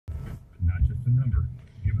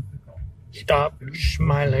Stop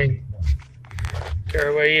smiling.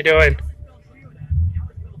 Kara, what are you doing?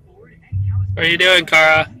 What are you doing,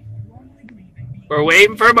 Kara? We're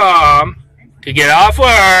waiting for Mom to get off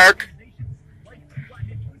work.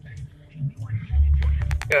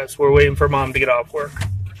 Yes, we're waiting for Mom to get off work.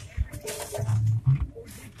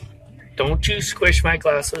 Don't you squish my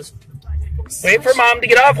glasses. Wait for Mom to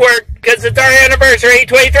get off work because it's our anniversary,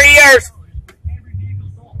 23 years.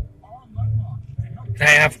 And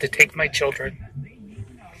I have to take my children.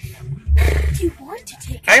 You want to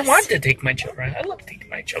take us? I want to take my children. I love taking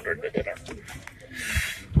my children to dinner.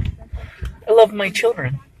 I love my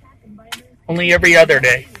children. Only every other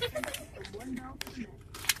day.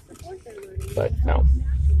 But no.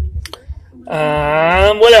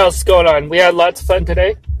 What else is going on? We had lots of fun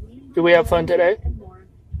today. Do we have fun today?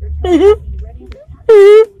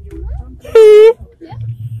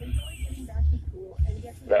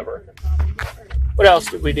 Whatever. What else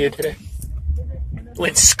did we do today?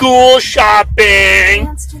 Went school shopping.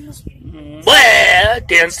 Danced in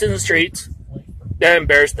the streets. That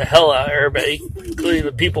embarrassed the hell out of everybody, including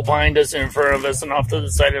the people behind us and in front of us and off to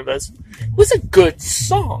the side of us. It was a good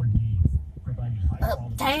song.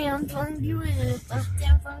 Uptown Funk,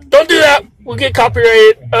 Don't do that. We'll get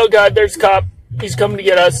copyrighted. Oh, God, there's a cop. He's coming to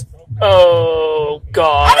get us. Oh,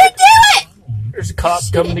 God. I didn't do it! There's a cop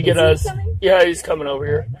coming to get us. Yeah, he's coming over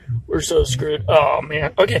here. We're so screwed. Oh,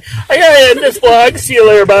 man. Okay, I gotta end this vlog. See you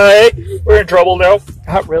later. Bye. We're in trouble now.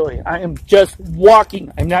 Not really. I am just walking.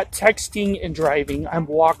 I'm not texting and driving. I'm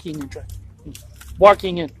walking and driving.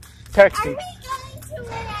 Walking and texting. Are we going to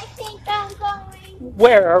where I think I'm going?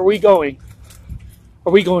 Where are we going?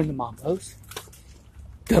 Are we going to Mambo's?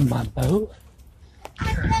 The Mambo?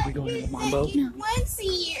 Are we going to the Mambo? Once a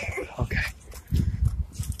year. Okay.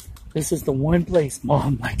 This is the one place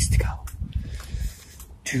Mom likes to go.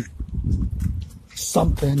 To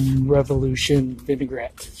something revolution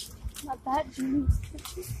vinaigrette. Not that, Jimmy.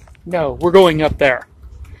 No, we're going up there.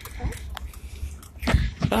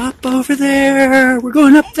 Up over there. We're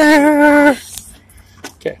going up there.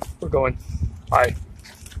 Okay, we're going. Bye.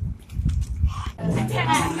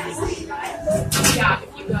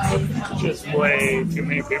 Just way too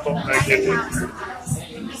many people in that kitchen.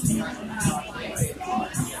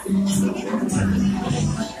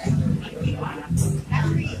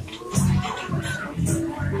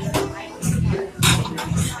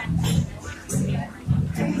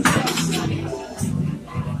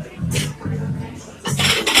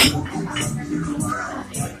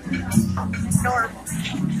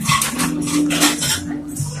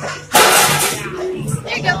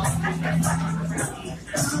 There you go.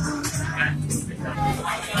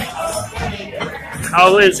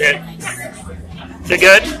 How is it? Is it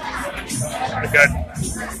good? Good.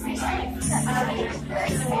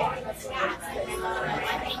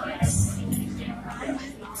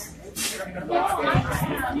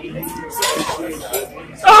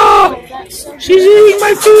 Oh! She's eating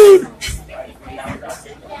my food!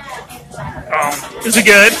 Oh, is it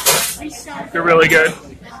good? You're really good.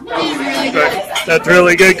 Good. That's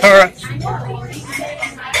really good, Kara.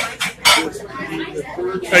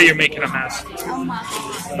 Oh, you're making a mess.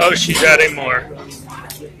 Oh, she's adding more.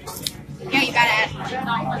 Yeah, you gotta add.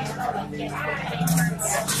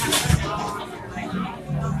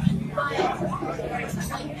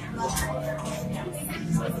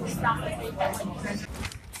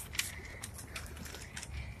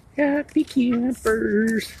 Happy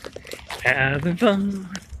campers, having fun.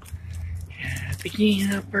 Happy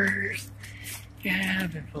campers,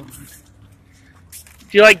 having fun.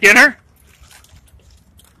 Do you like dinner?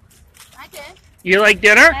 I did. You like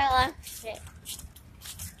dinner? I love it.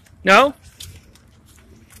 No?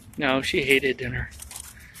 No, she hated dinner.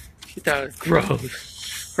 She thought it was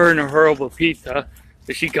gross. Her and her horrible pizza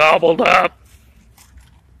that she gobbled up.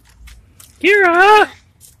 Kira!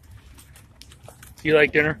 Do you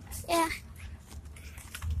like dinner? Yeah.